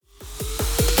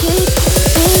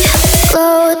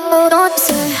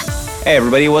Hey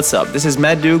everybody, what's up? This is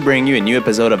Matt Duke bringing you a new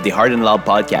episode of the Hard and Loud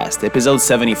podcast, episode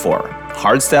 74,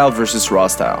 Hardstyle versus Raw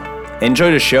Style.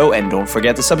 Enjoy the show and don't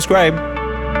forget to subscribe.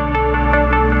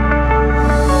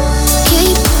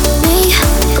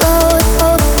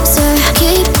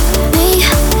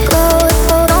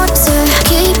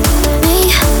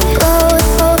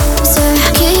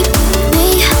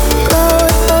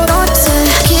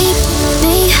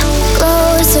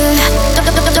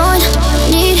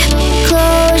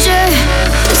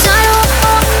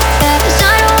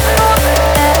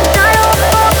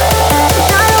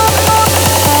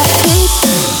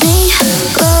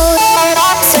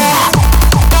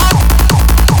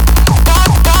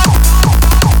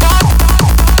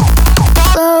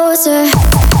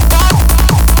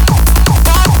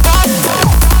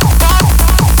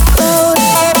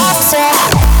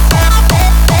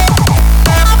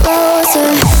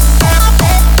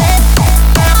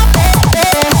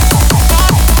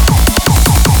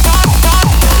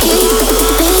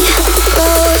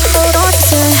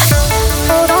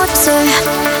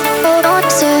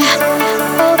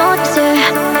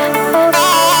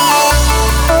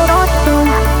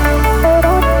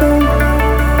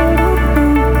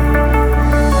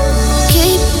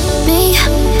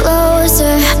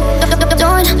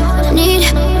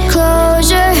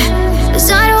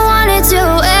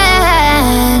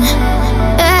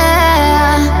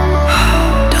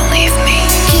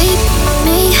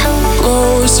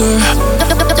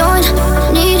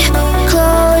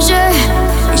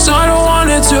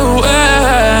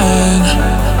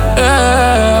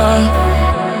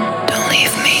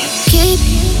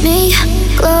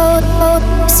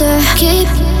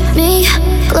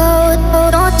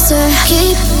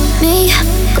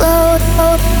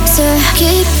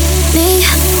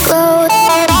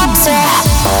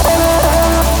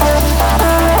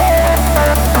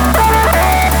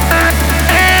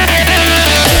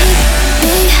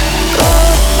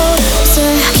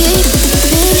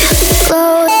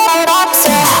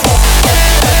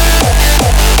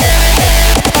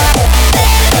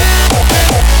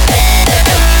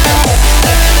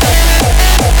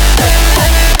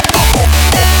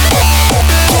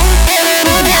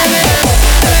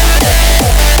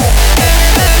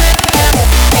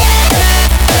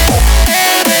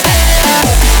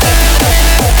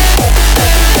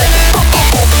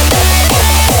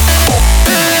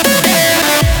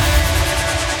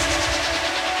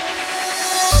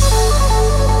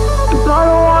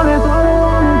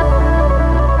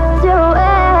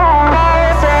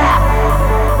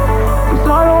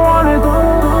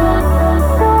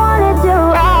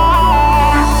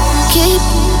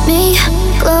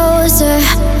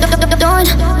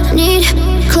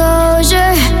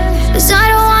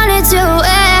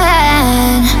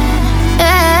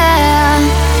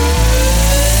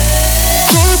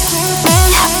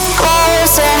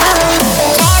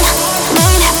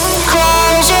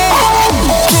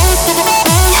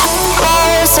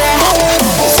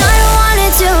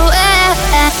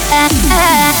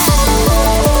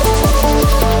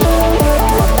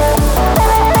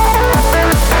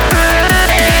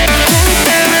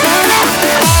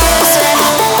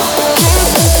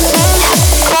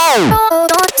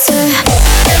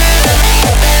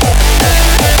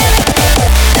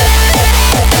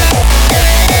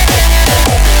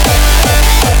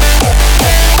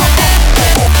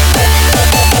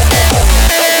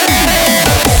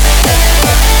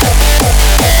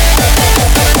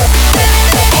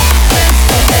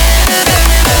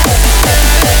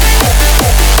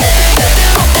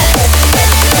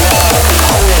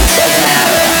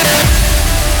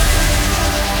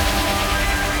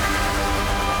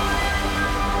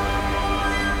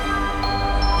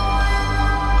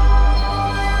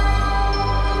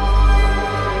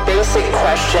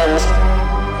 Questions.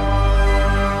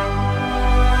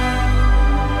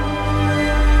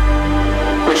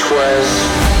 Which was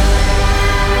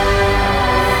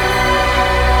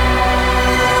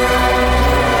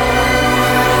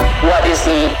what is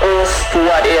the earth,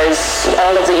 what is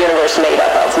all of the universe made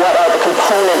up of, what are the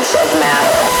components of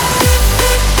matter?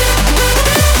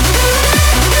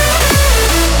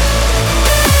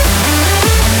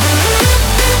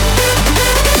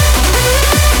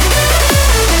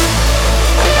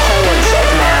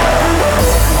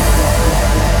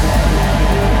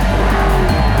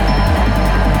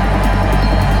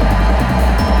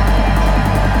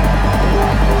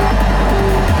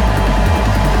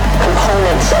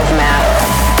 Of matter.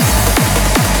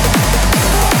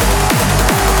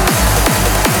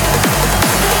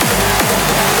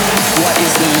 What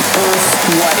is the earth?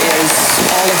 What is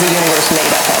all of the universe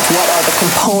made up of? What are the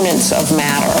components of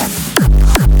matter?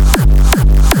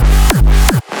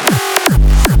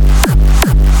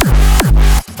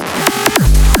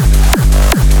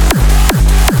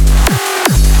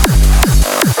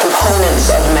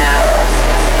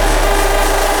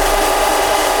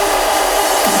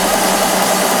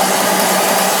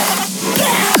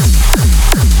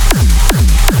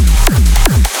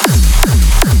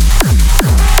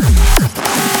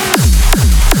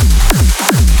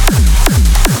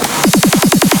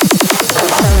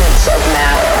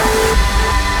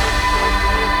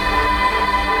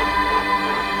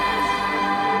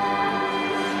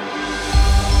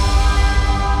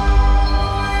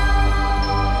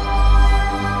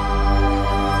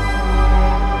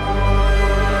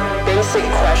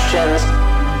 questions,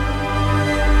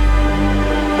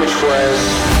 which was,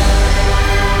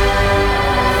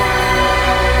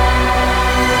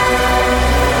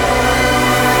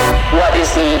 what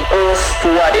is the earth?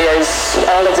 What is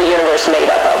all of the universe made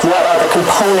up of? What are the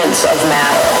components of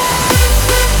matter?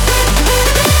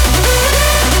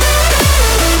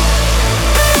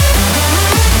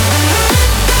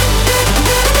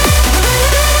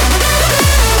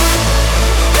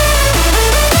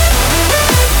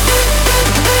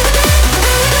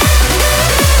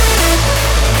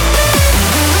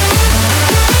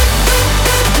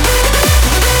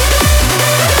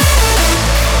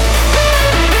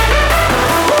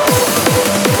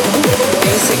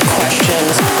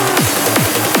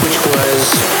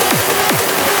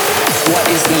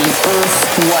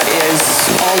 What is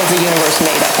all of the universe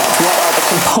made up of? What are the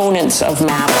components of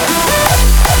matter?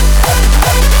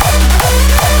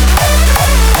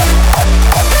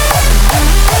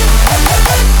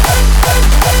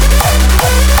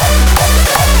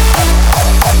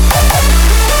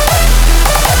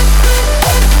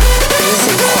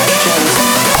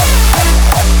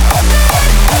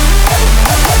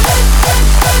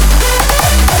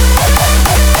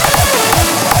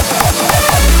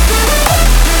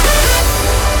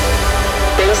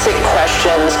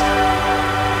 Questions,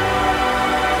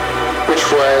 which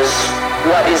was,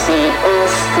 what is the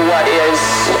earth? What is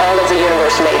all of the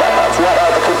universe made up of? What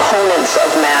are the components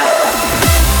of matter?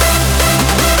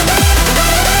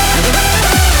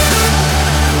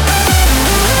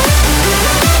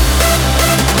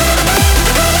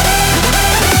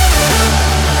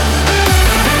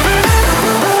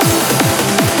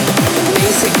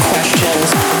 Basic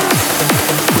questions,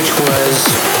 which was,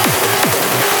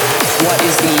 what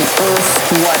is the earth?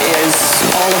 What is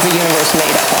all of the universe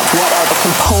made up of? What are the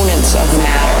components of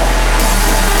matter?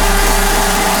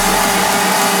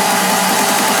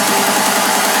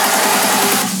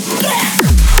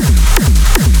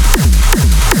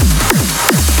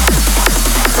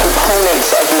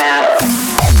 Components of matter.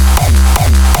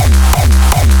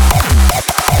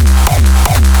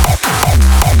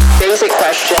 Basic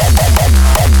question.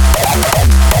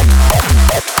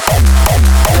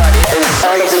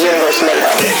 All of the universe made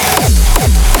up.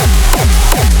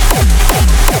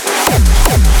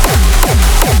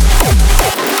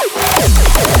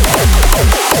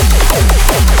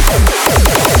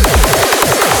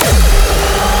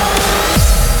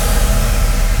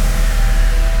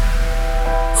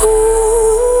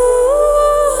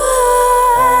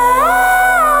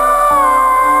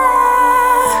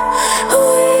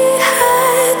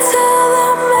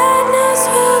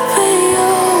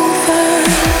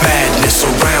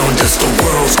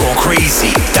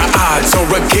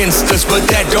 Against us, but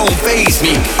that don't faze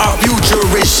me. Our future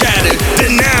is shattered,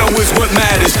 the now is what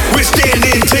matters. We're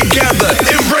standing together,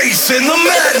 embracing the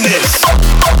madness.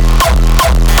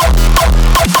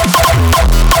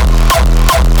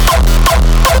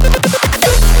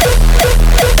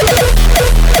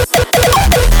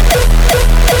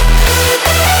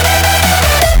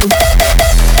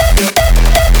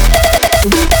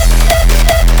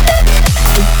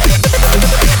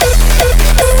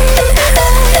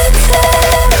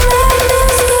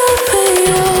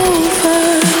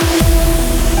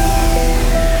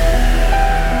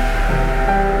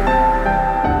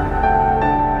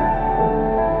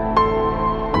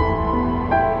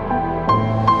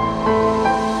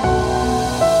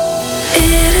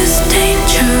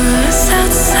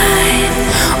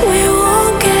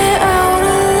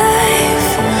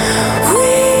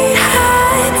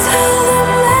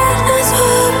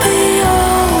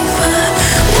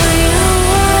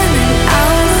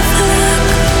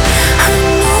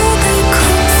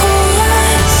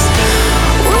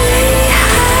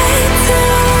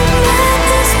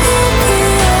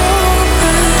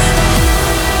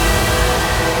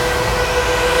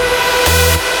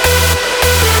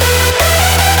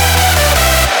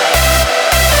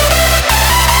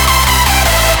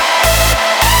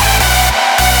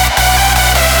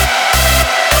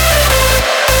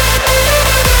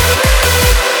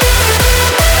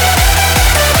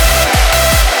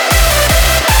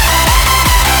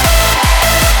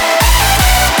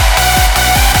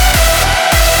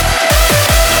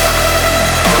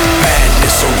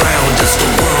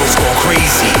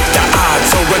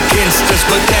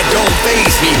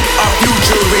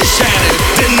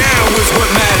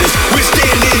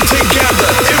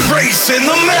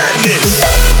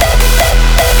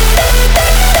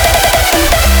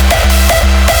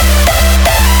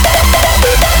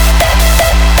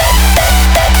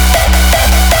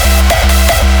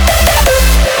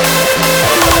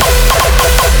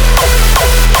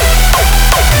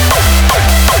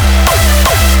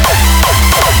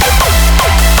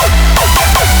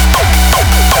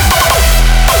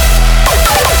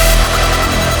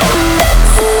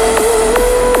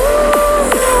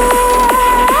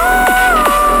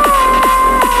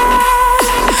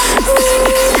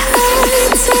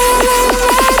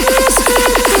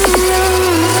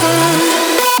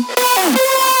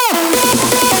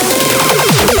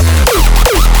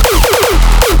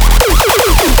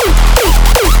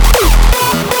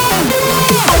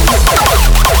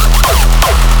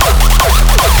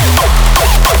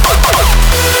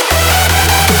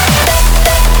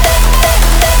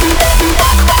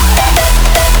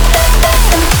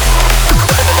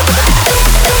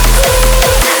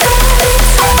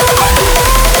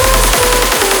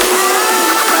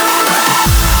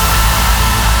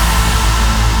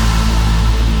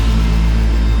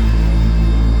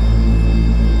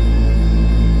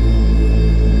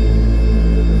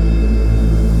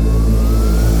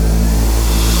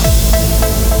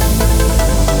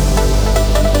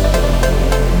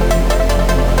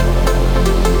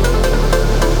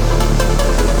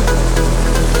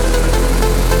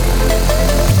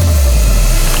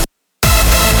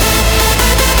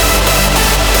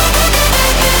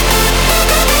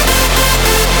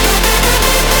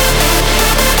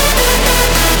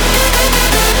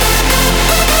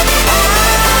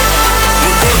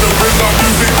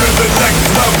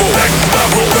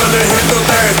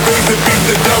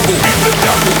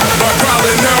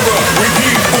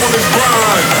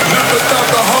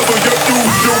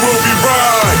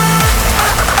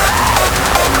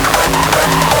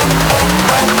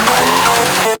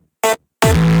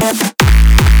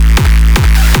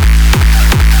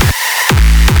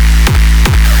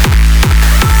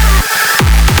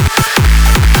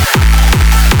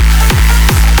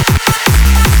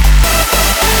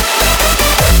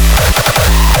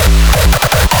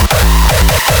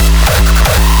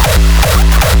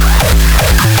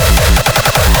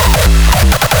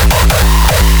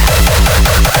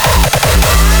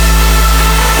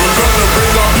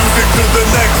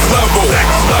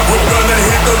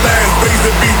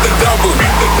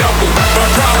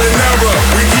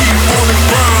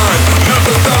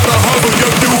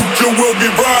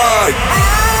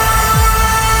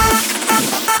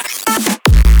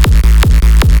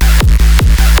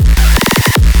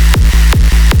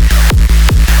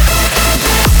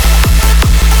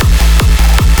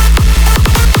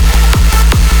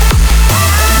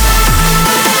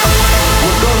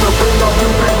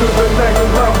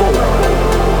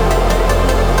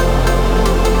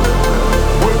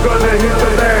 hit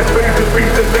the last phase and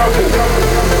beat the double.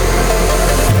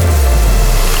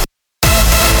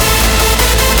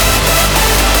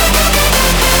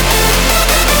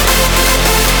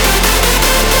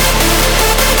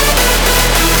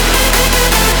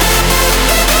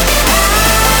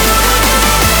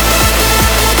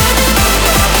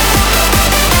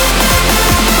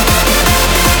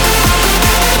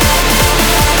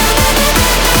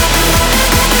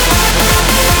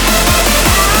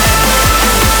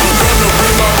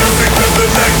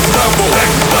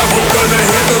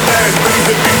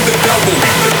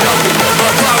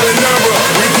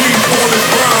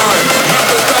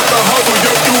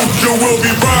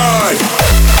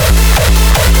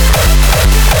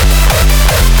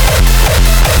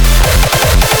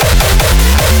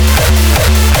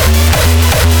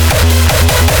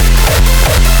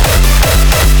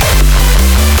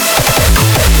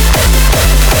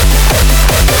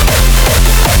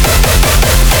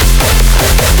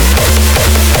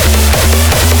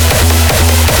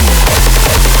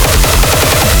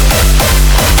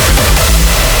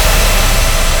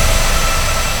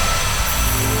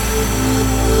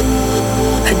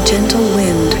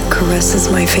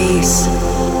 My face.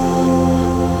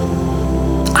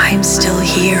 I'm still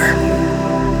here.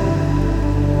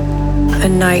 A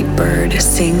night bird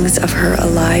sings of her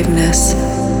aliveness.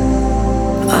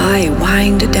 I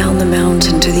wind down the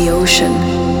mountain to the ocean,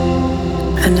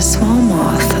 and a small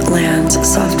moth lands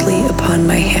softly upon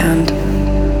my hand,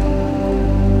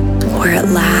 where at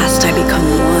last I become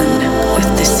one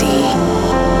with the sea.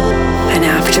 And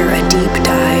after a deep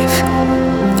dive,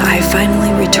 I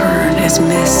finally return as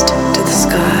mist to the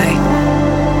sky.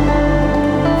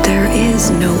 There is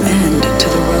no end to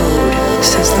the road,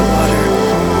 says the water.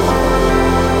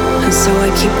 And so I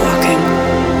keep walking,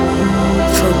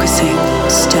 focusing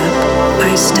step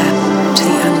by step to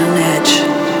the unknown edge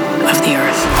of the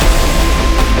earth.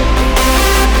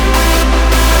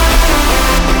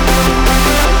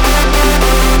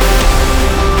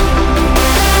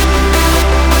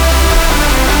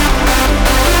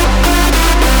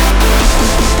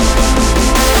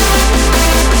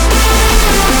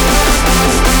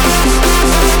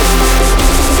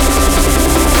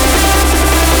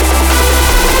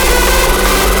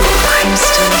 I'm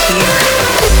still here.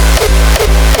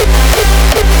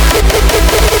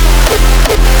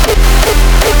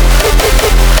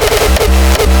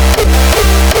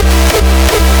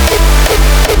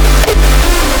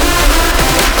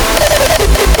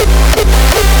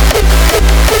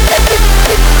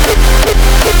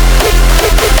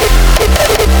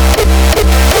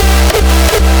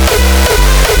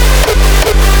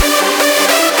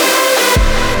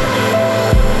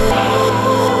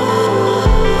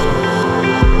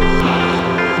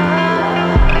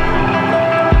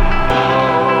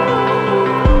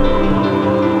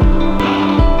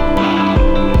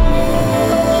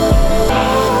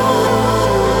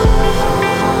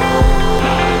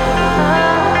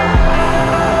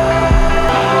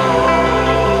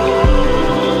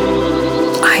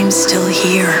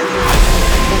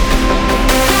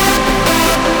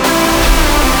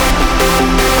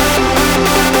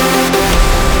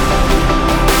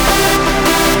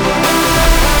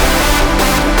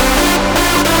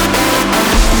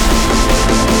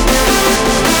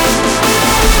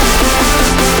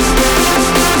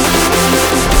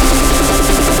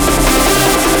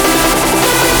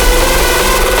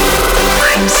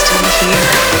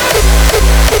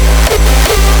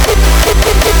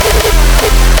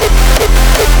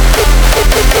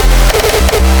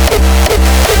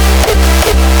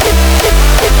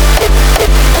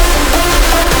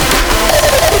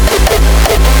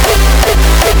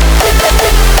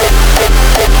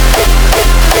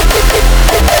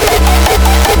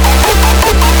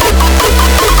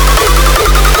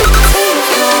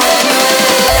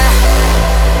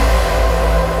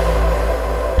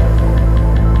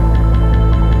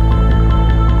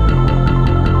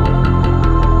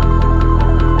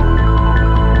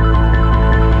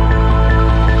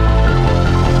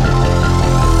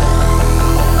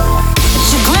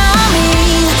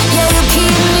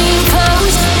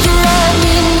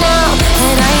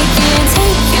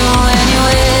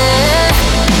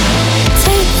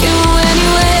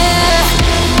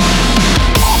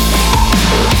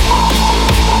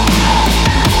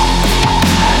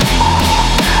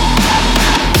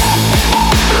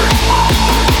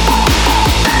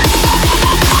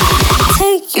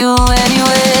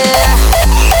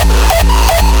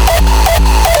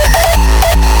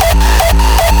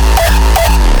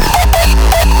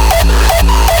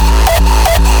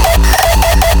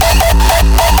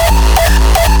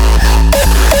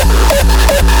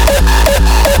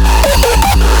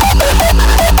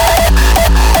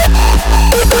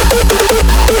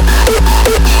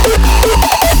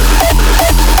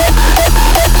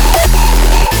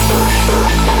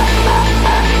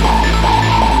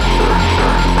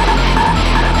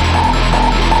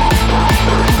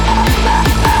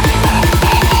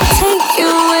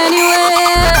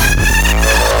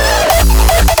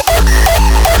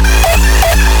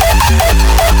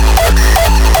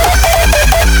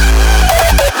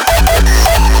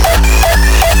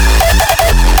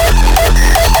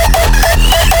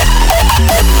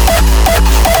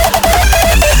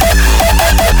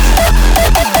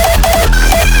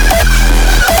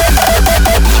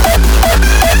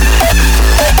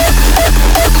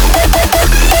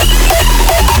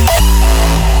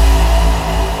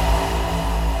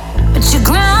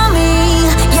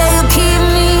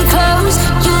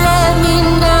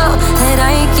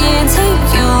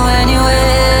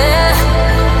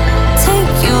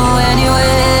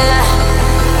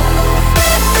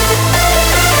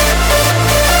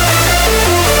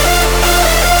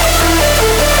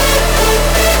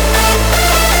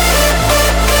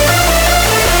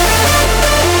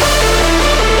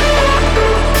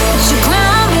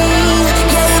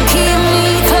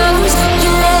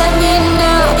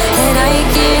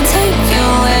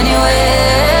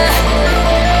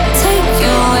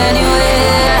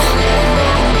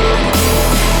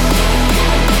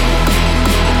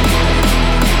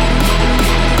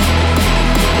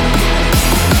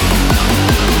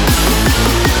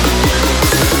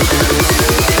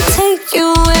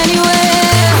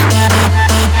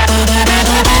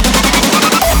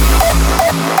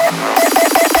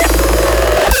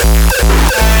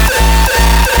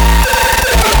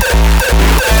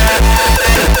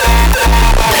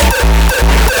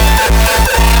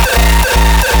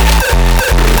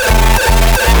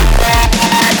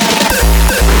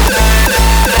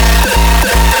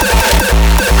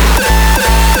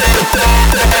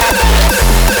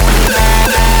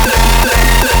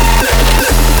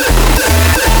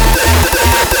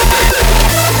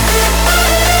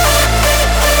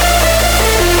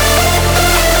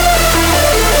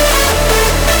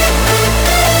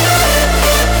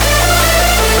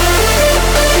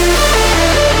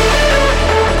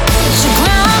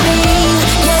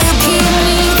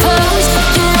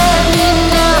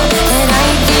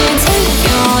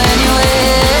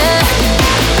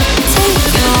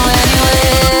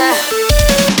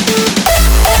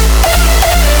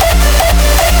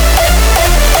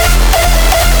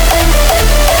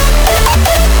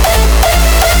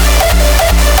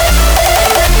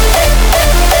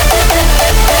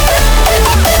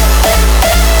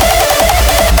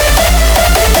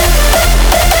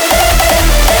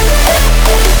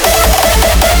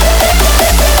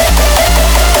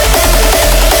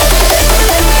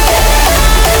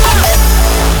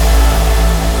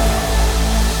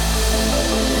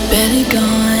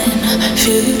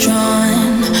 feel you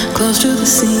drawn close to the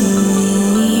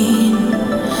scene.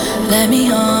 Let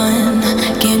me on,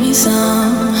 give me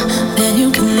some, then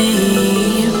you can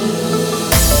leave.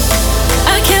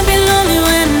 I can't be lonely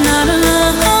when I'm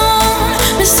not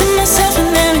alone, missing myself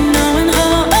and there ain't no one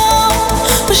home.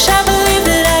 Wish I believed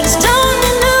that I just don't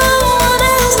need no one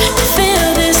else to feel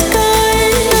this good.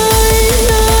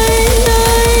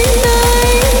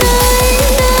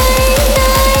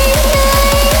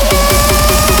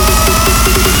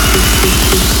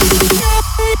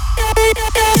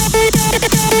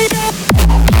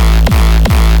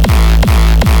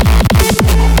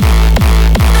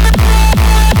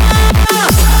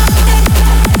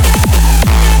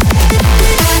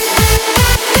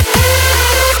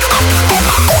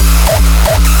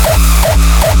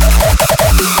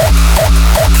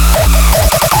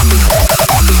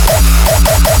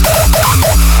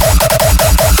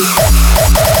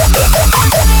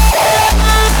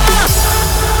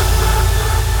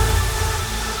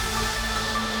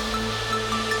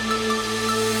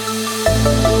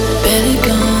 Barely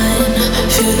gone,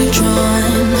 feel you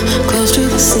drawn close to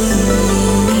the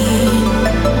scene.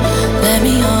 Let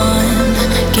me on,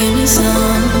 give me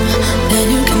some,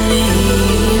 then you can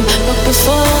leave. But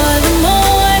before the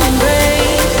morning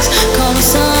breaks, call me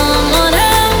someone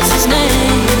else's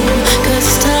name, 'cause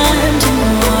it's time to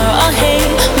more. I'll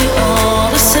hate me all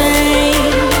the same.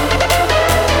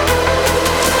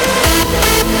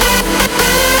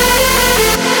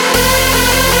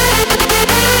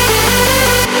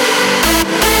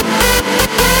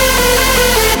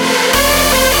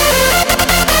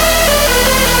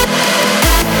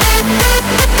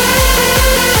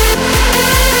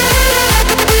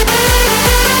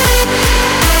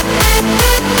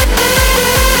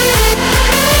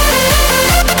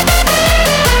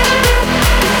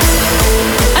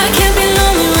 I can't be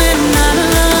lonely when I'm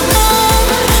not alone,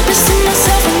 missing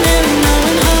myself and there ain't no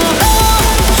one home.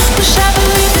 Wish I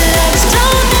believed that I just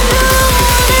don't need no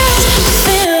one else to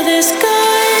feel this good.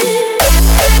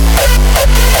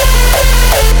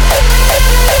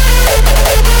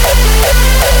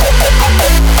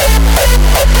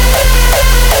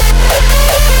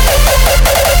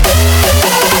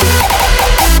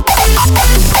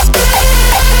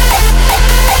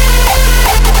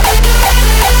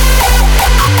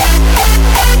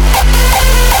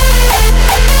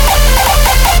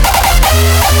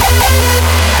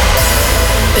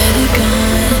 Barely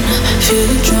gone, feel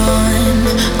you drawn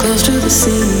close to the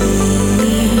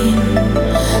scene.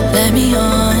 Let me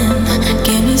on,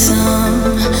 give me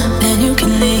some, then you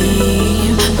can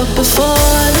leave. But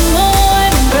before the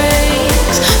morning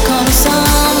breaks, call me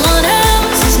someone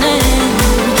else's name,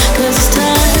 'cause it's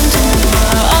time to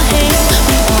more. I'll hate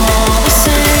me all the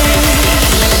same.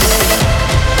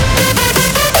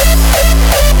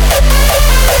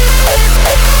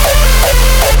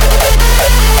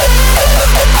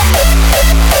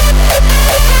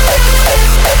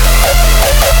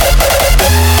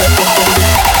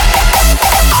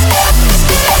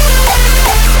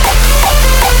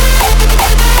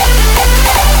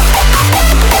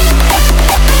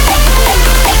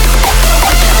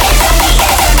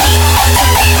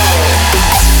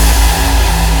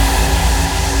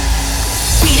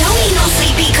 We don't need no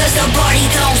sleep because the party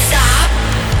don't stop.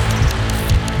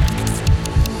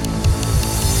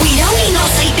 We don't need no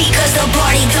sleep because the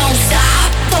party don't stop.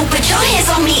 So put your hands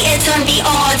on me and turn me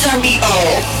on, turn me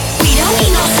on. We don't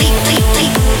need no sleep, sleep,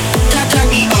 sleep. Turn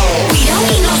me on. We don't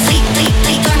need no sleep, sleep,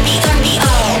 sleep. Turn me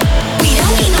on. We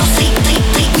don't need no sleep, sleep,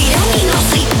 sleep. We don't need no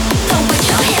sleep. So put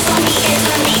your hands on me and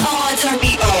turn me on, turn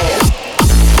me on.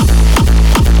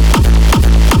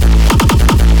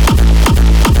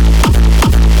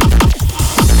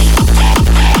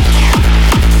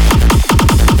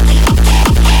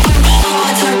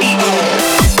 Turn me on.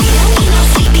 We don't need no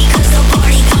sleep because the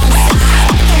party don't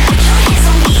stop. Put your hands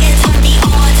on me and turn me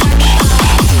on, turn me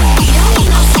on. We don't need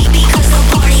no sleep.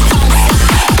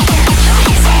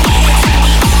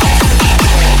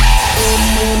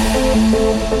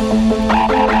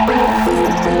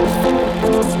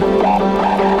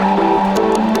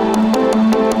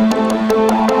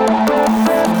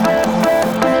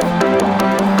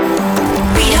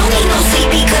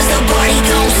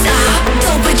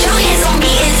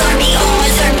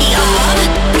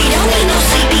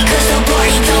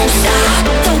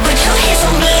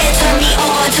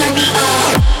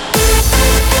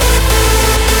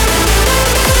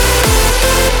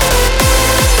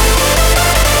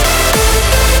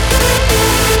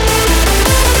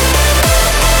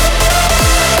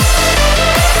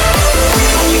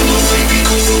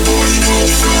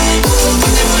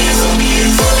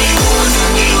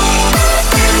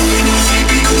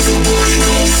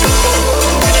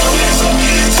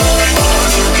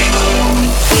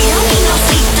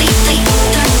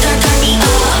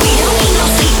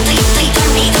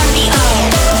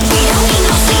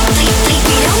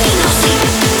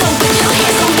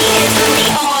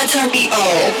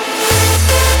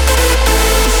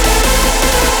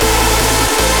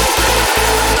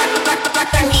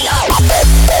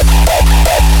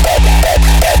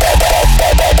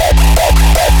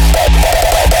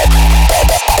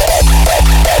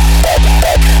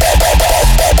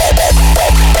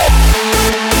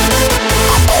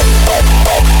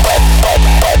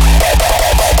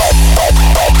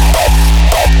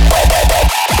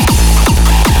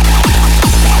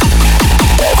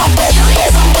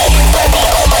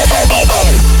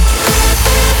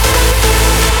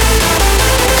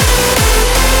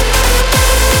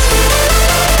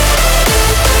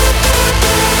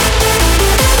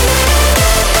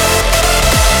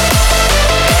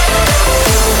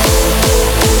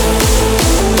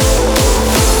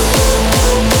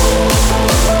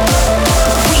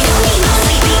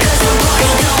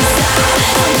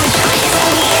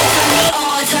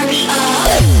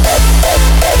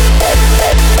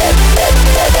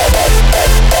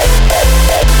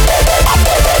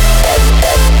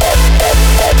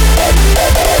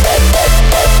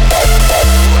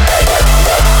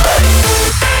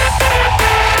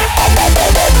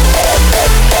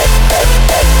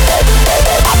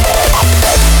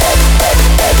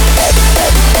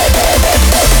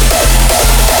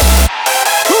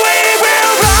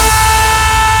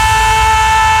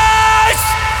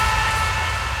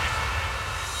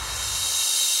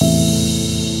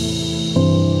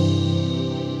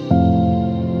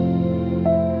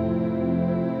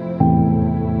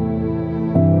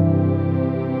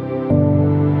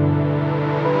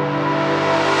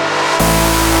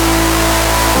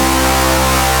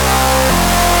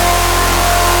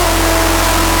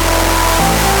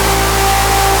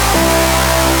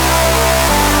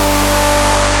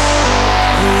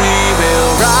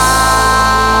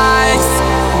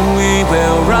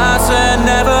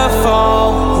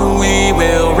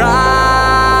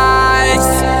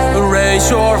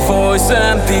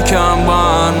 and become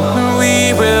one.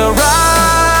 We will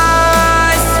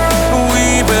rise,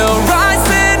 we will rise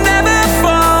and never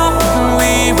fall.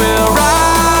 We will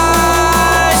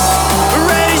rise,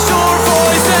 raise your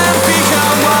voice and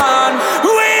become one.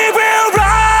 We will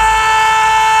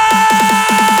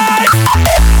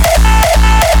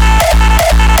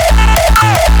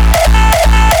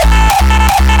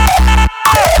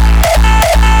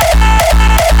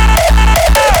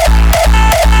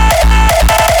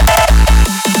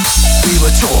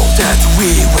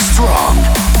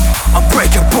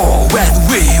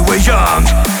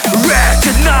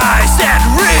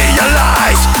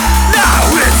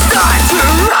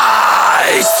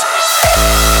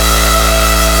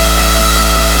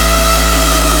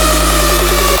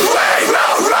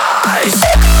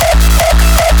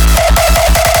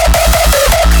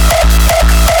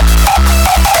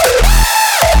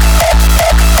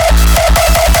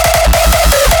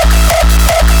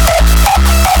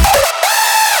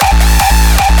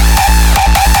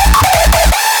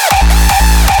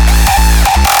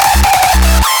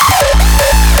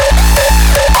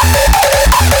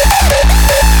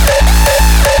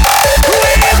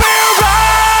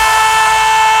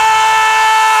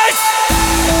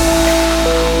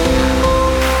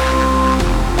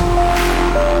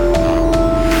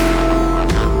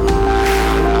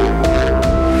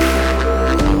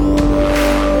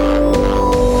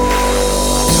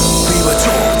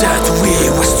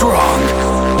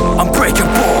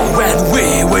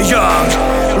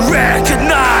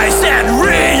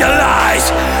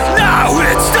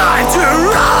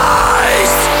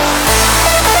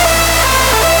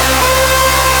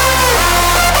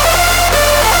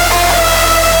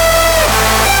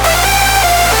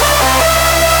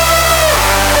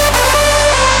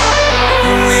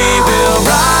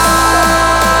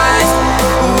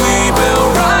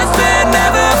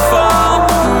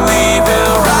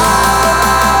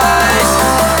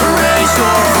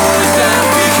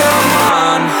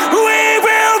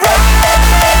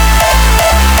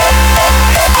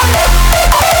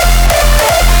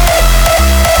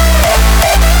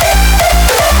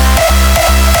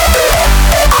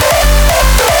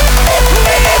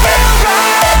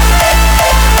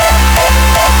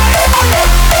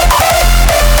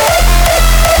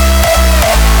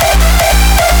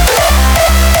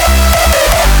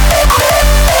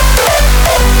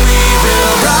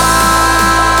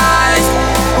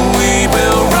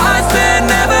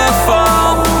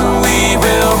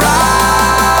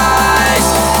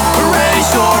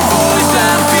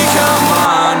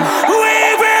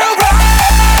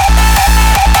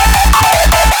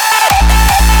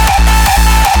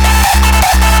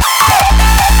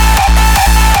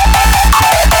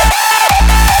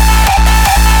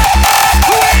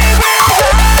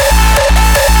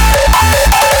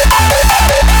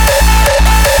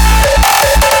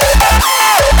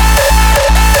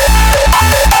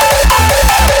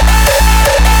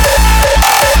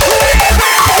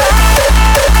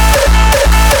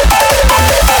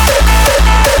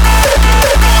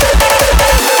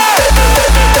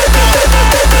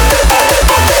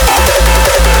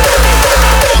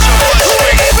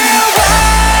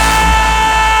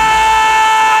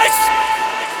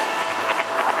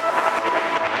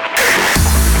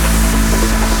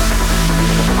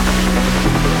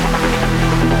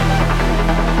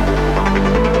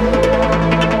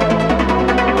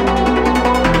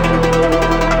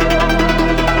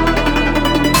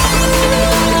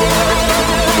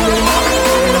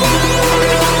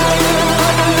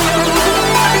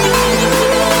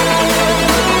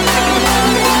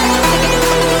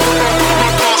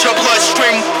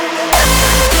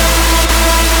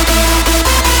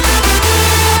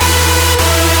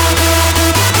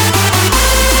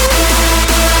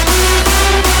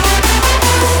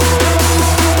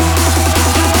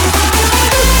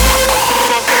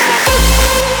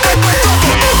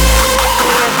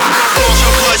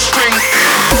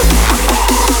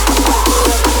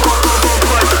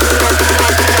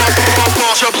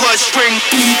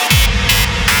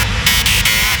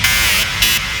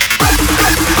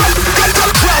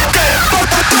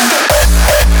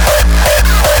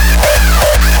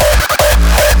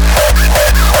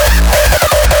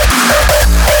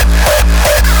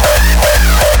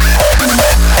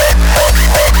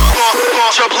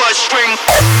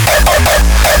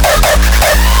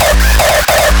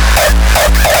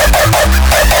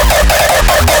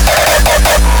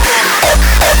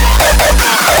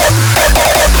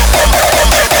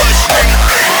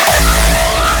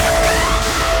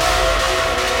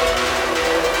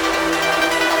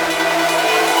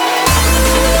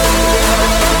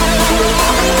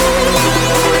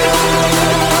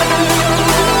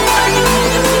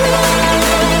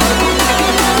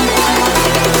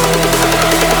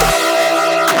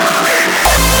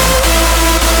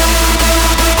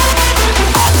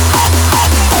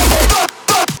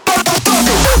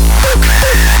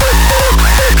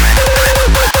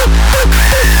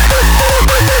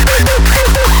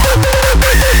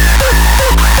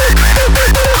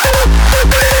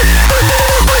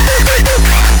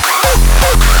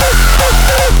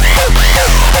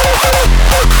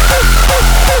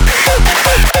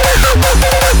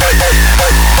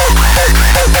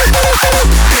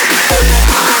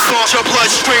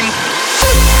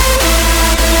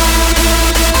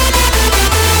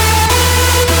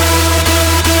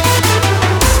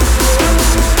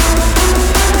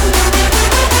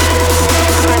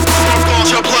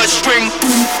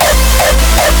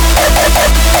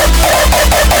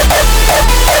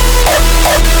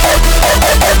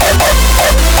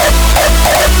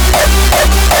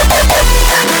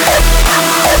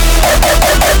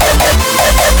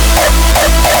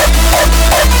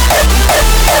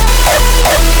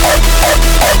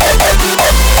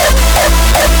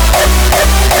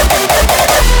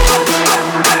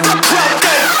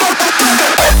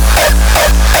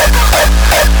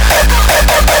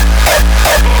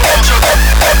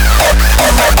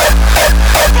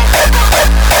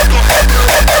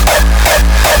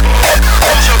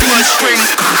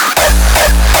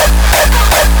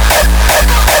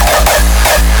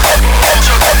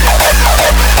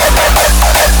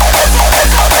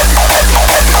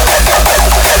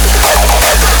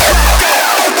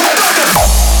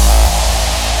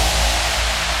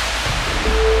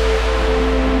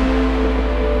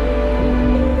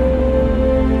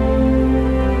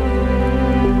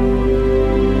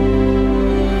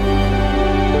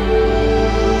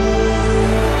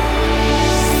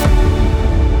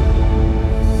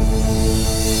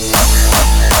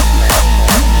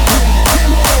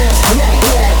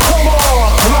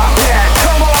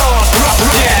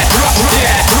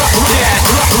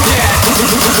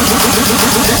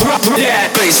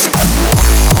that bass.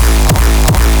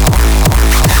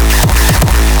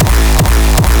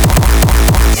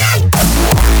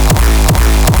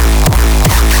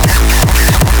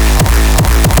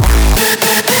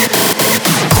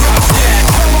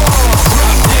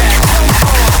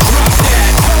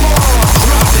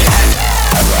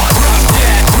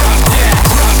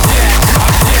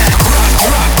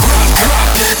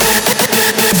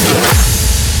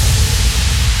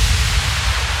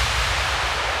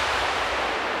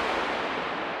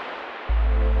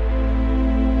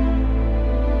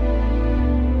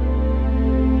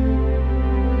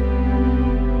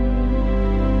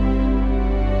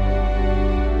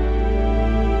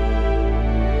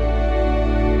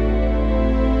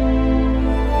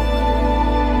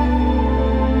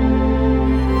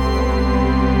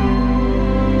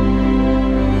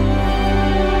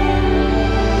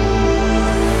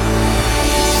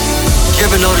 You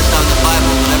ever notice how in the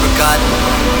Bible, whenever God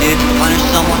needed to punish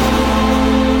someone,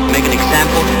 make an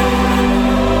example,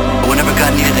 or whenever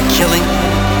God needed a killing,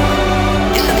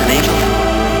 he sent an angel?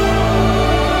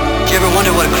 Did you ever wonder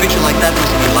what a creature like that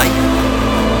must be like?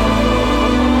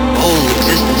 Whole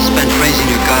existence spent praising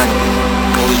your God,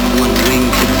 always with one wing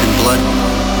dipped in blood.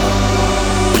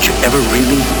 Would you ever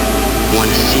really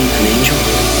want to see an angel?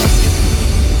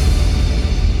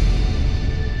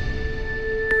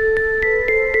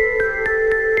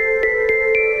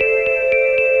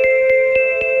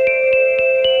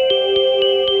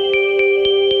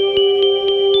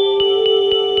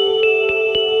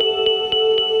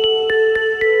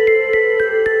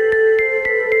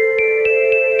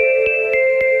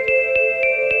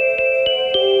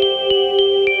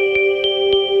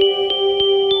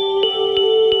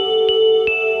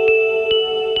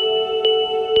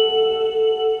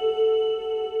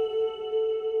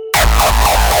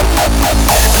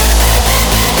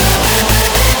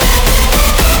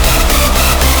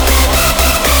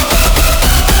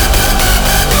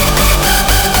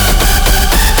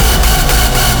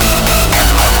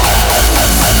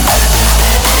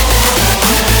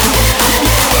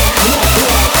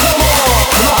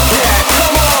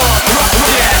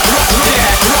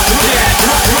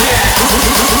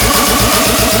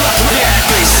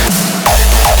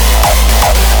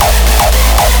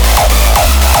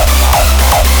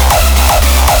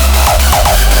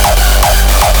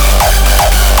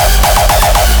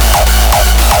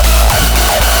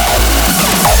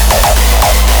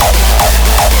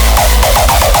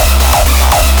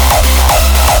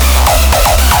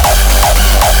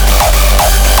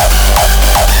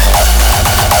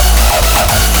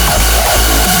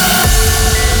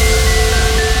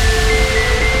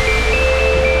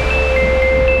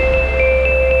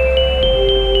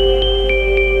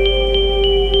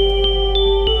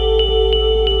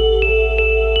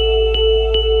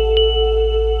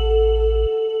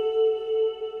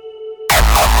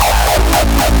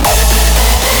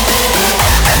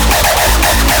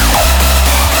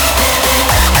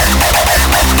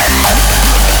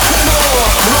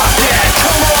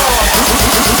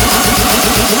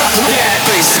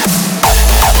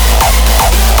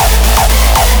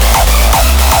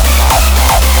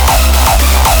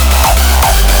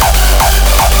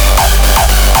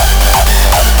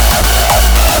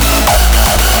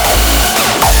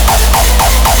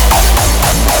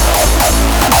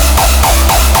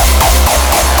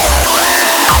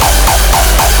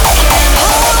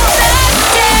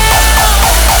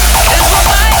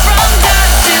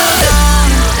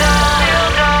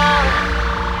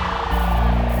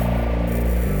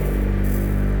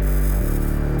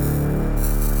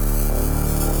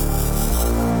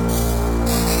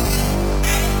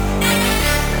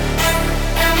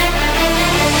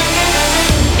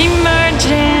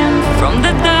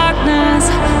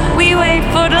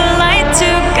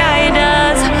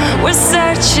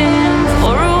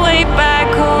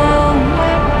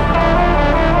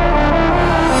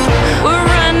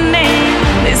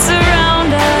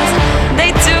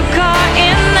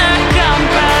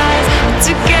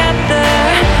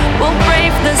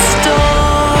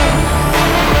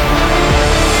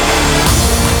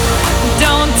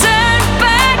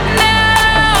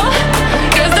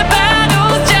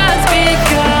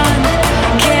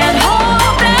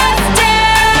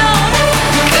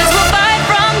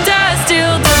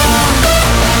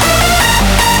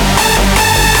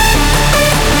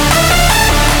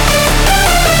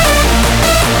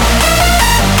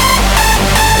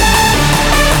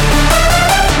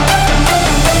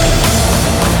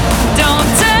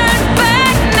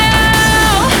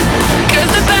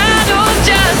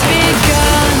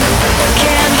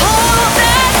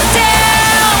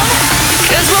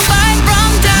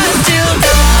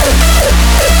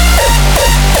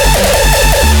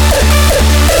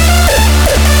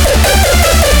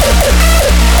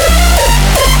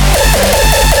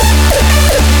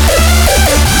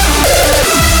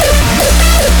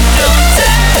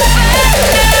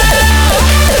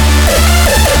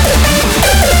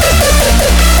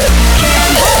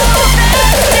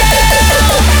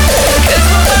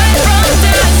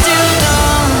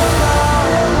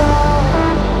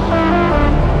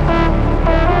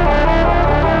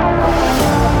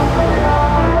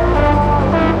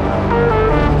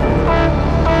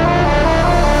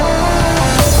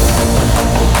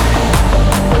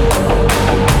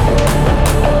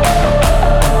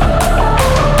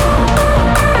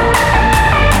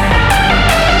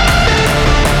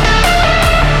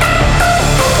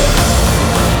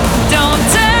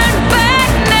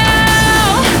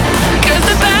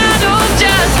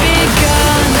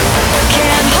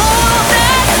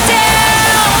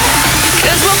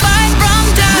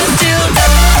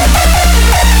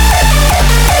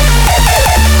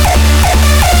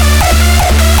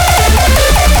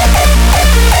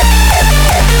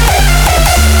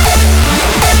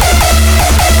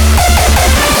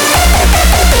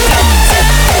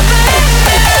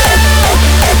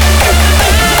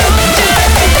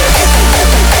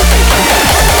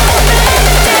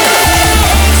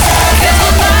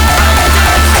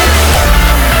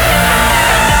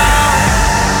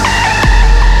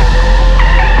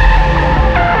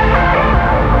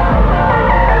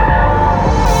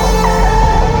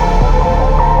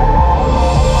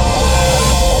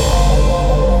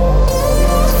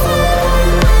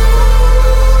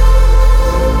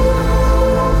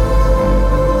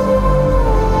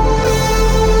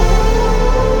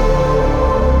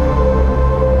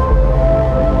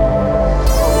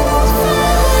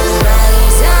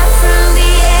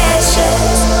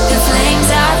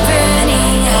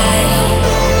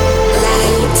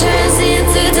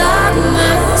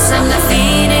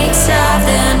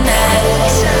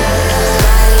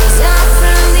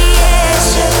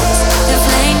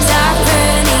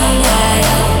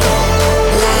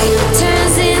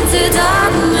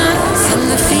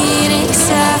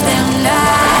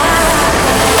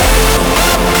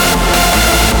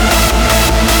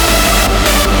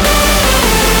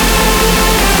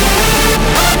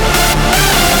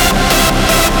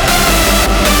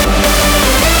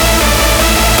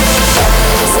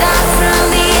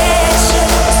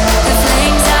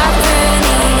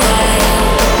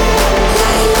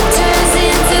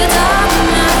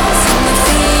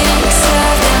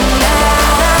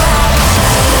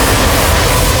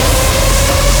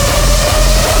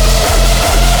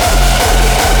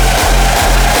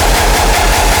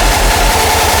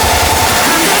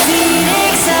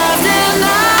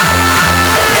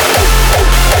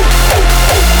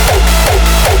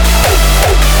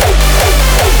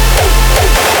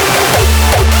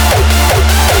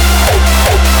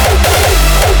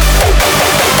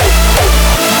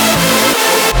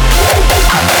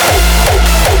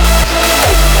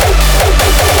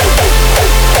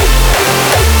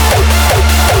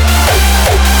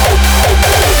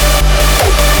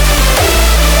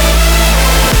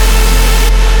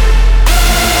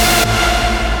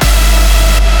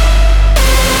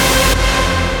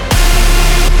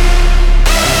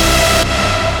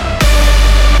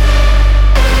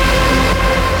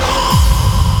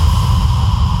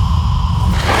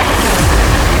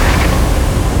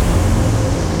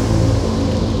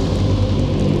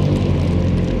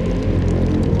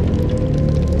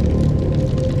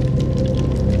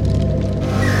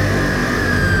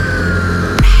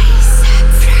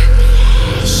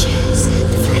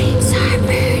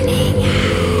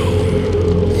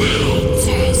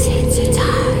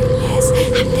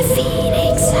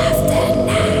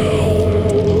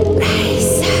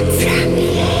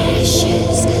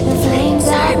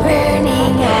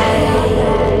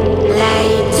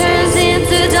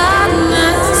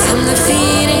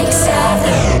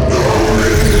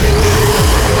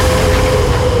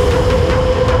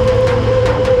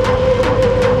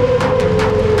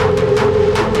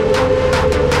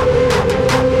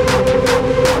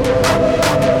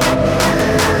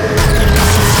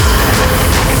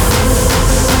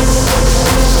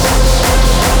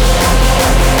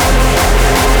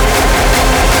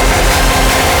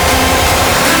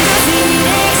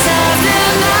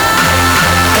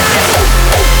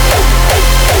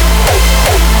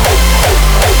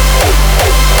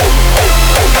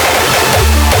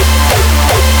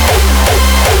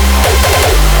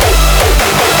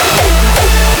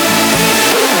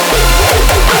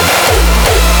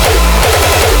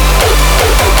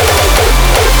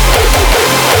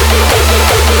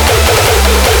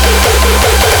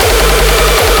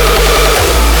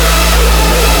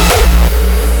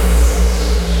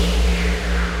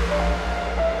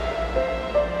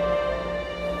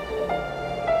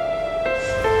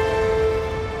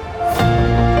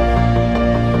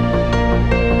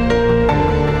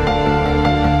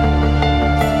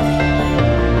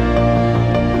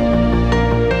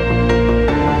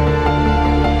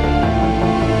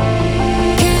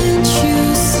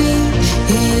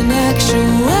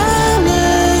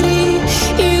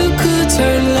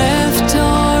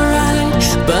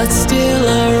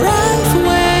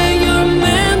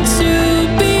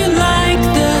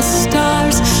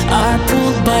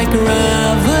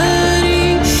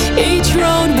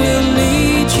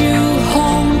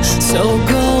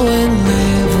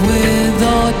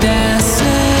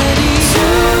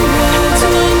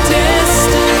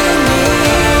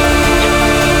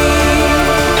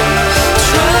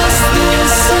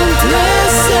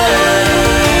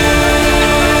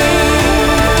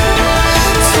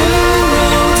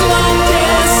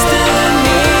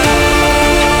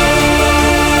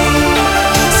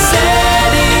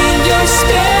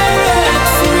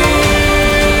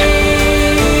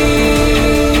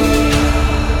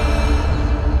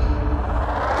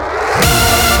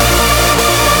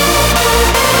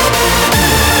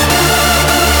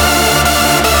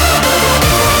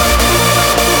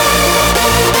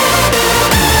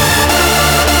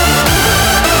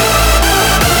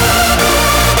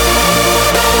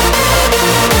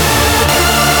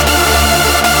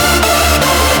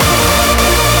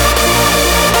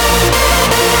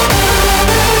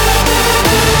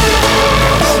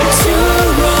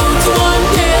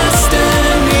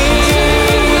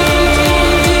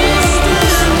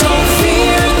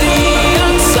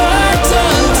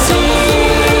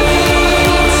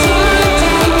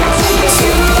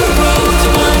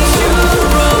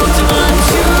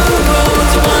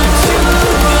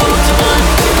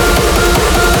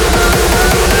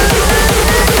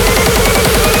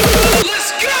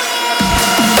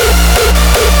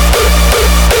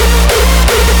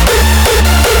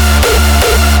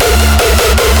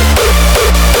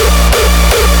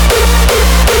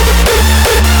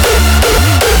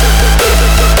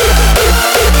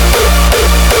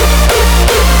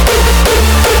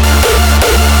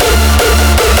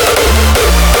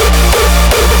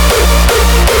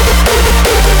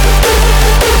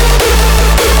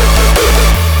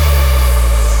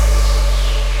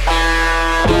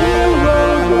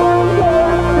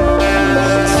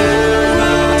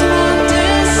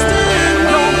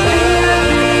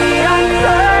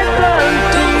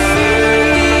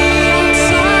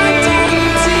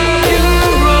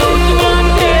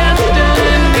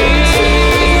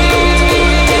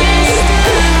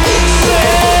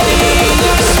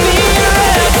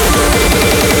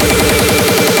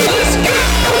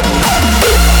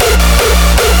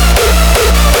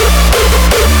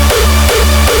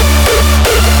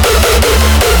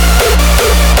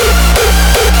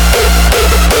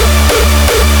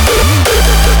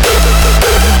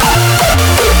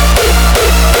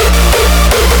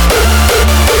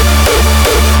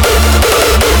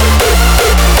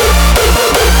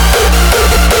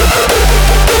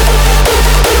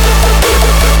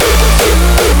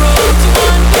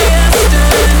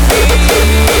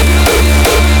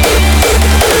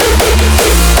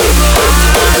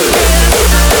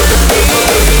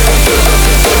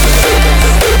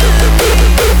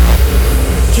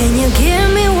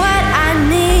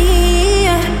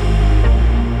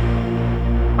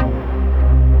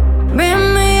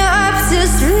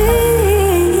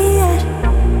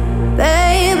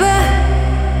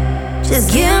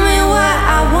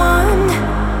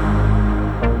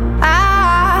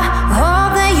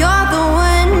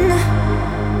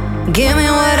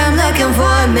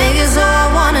 it, so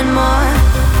I wanted more.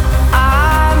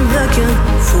 I'm looking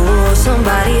for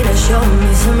somebody to show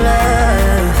me some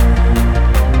love.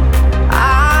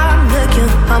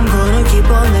 I'm gonna keep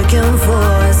on looking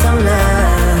for some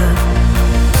love.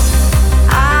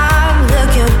 I'm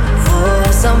looking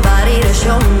for somebody to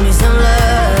show me some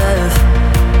love.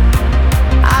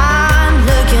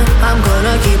 I'm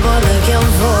gonna keep on looking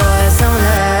for some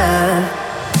love.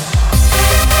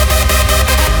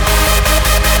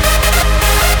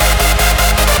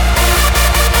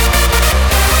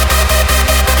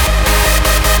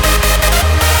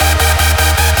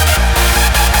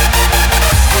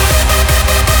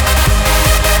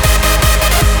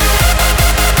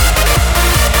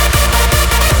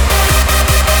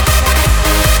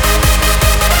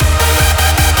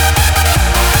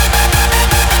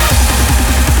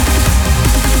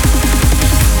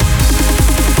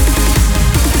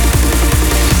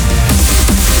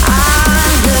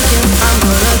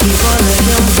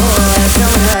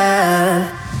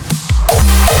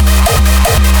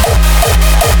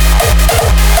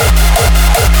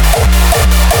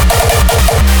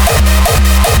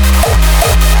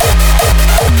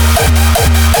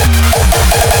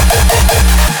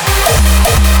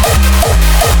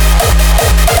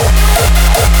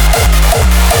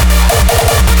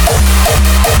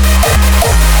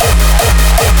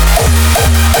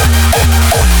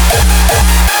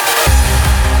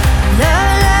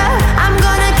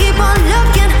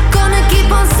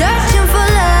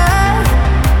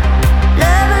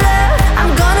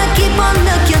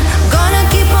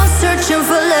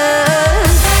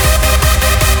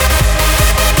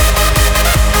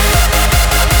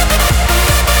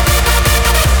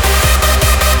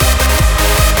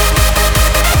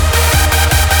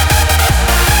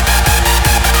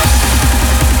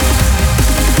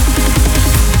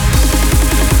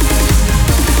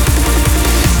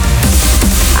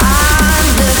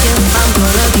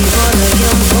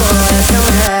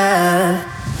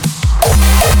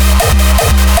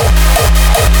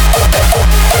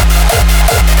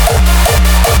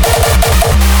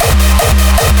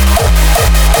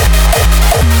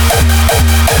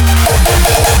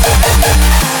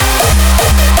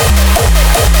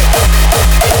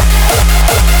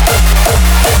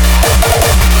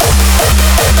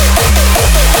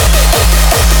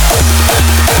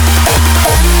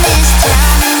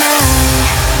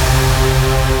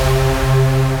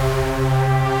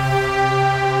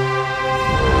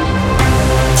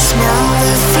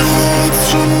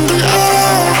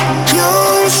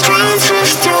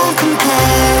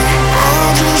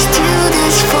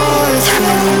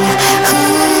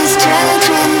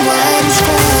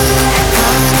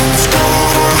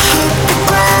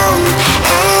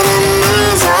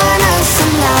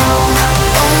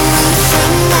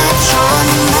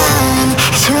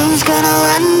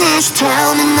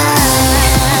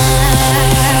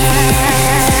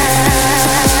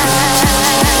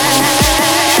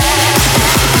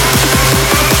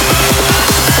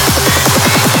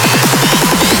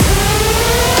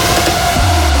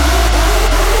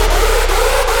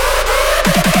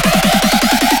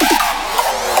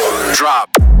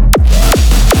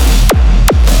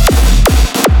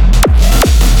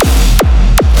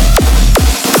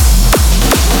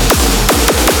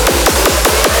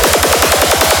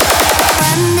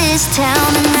 Town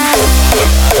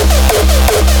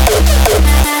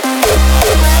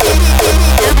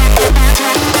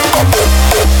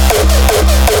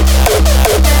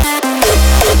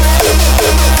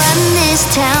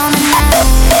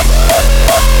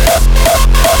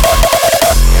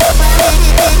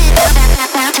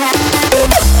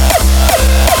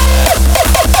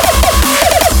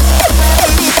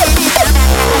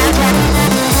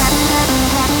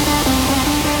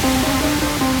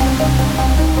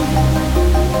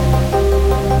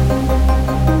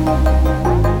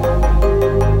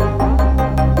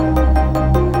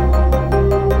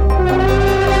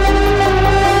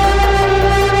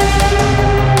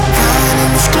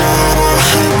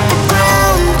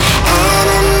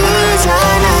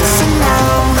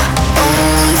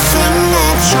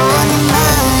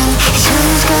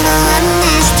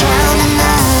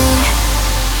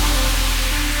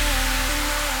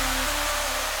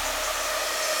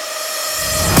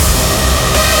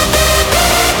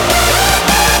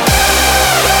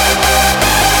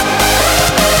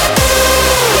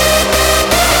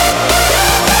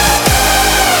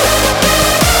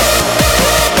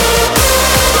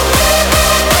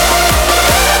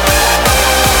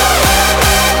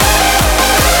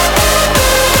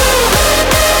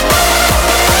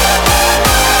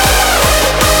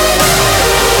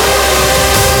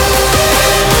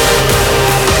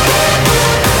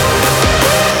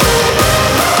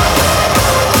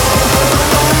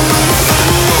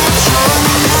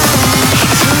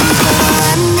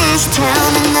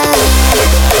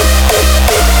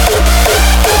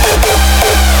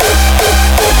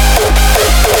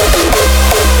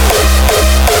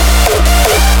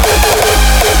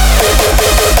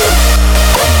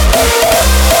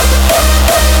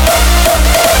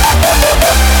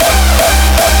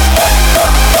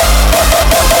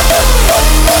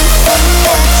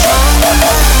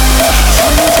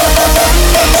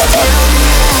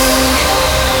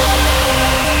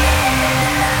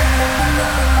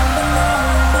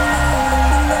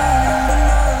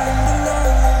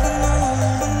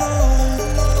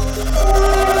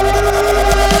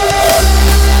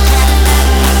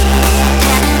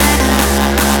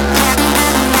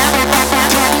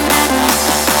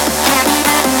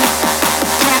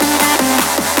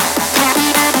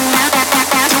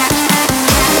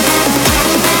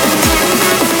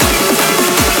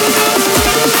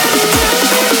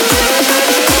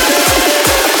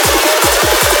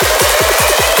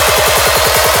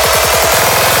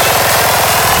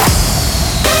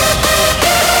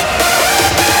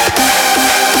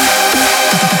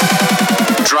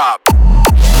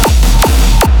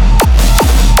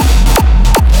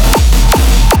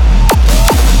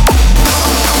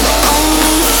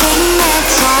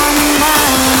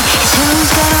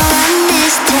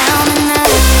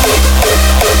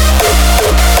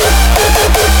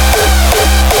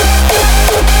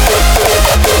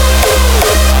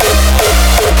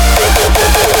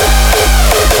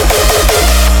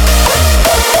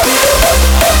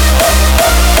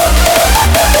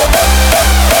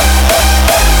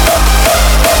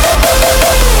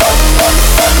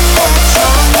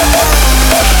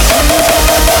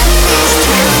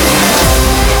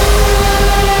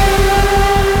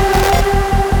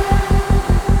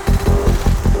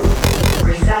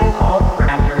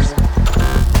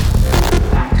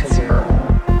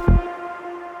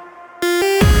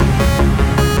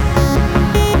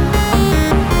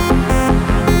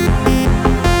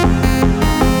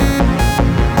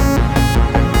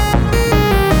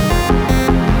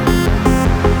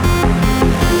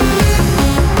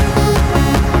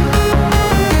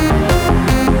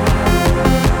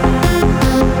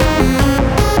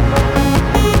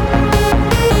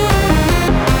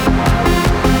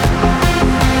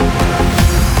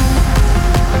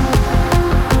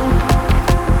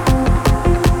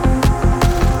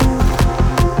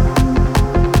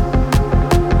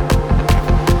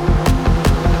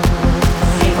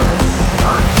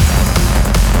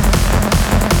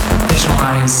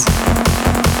Visualize.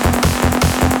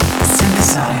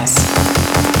 Synthesize.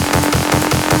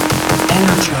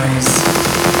 Energize.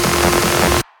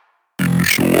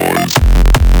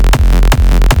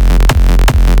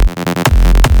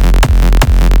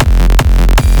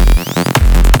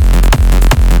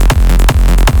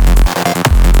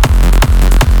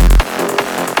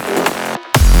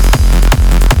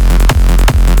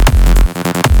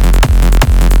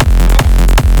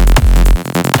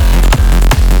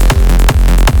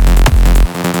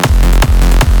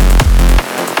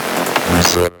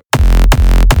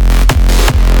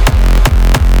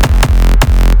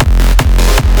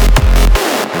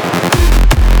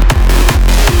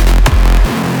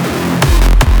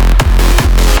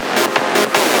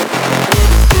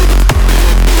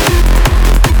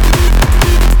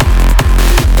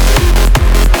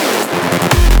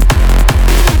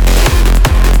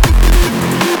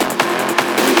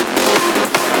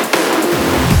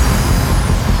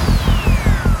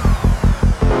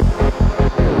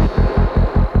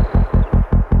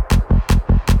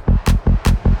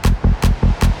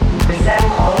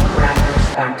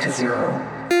 Back to zero.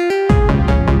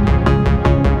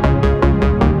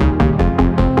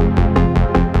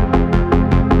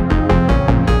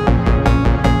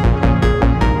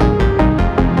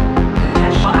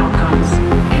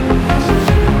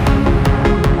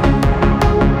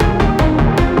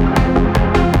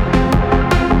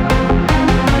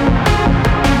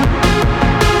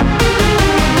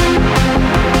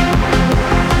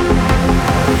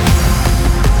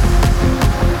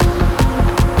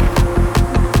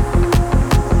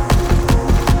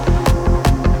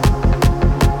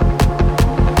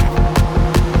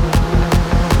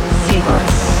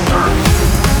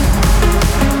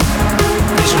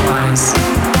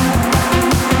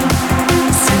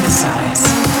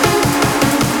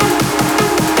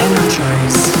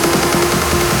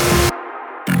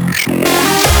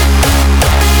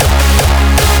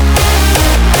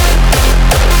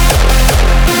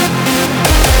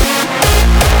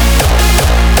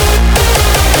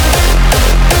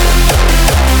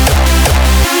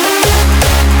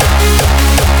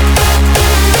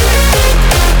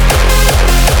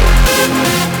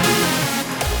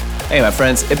 Hey my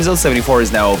friends, episode 74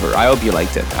 is now over. I hope you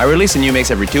liked it. I release a new mix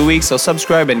every 2 weeks, so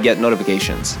subscribe and get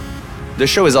notifications. The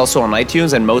show is also on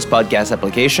iTunes and most podcast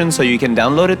applications, so you can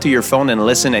download it to your phone and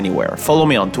listen anywhere. Follow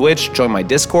me on Twitch, join my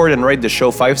Discord, and rate the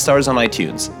show 5 stars on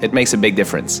iTunes. It makes a big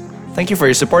difference. Thank you for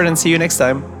your support and see you next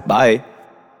time. Bye!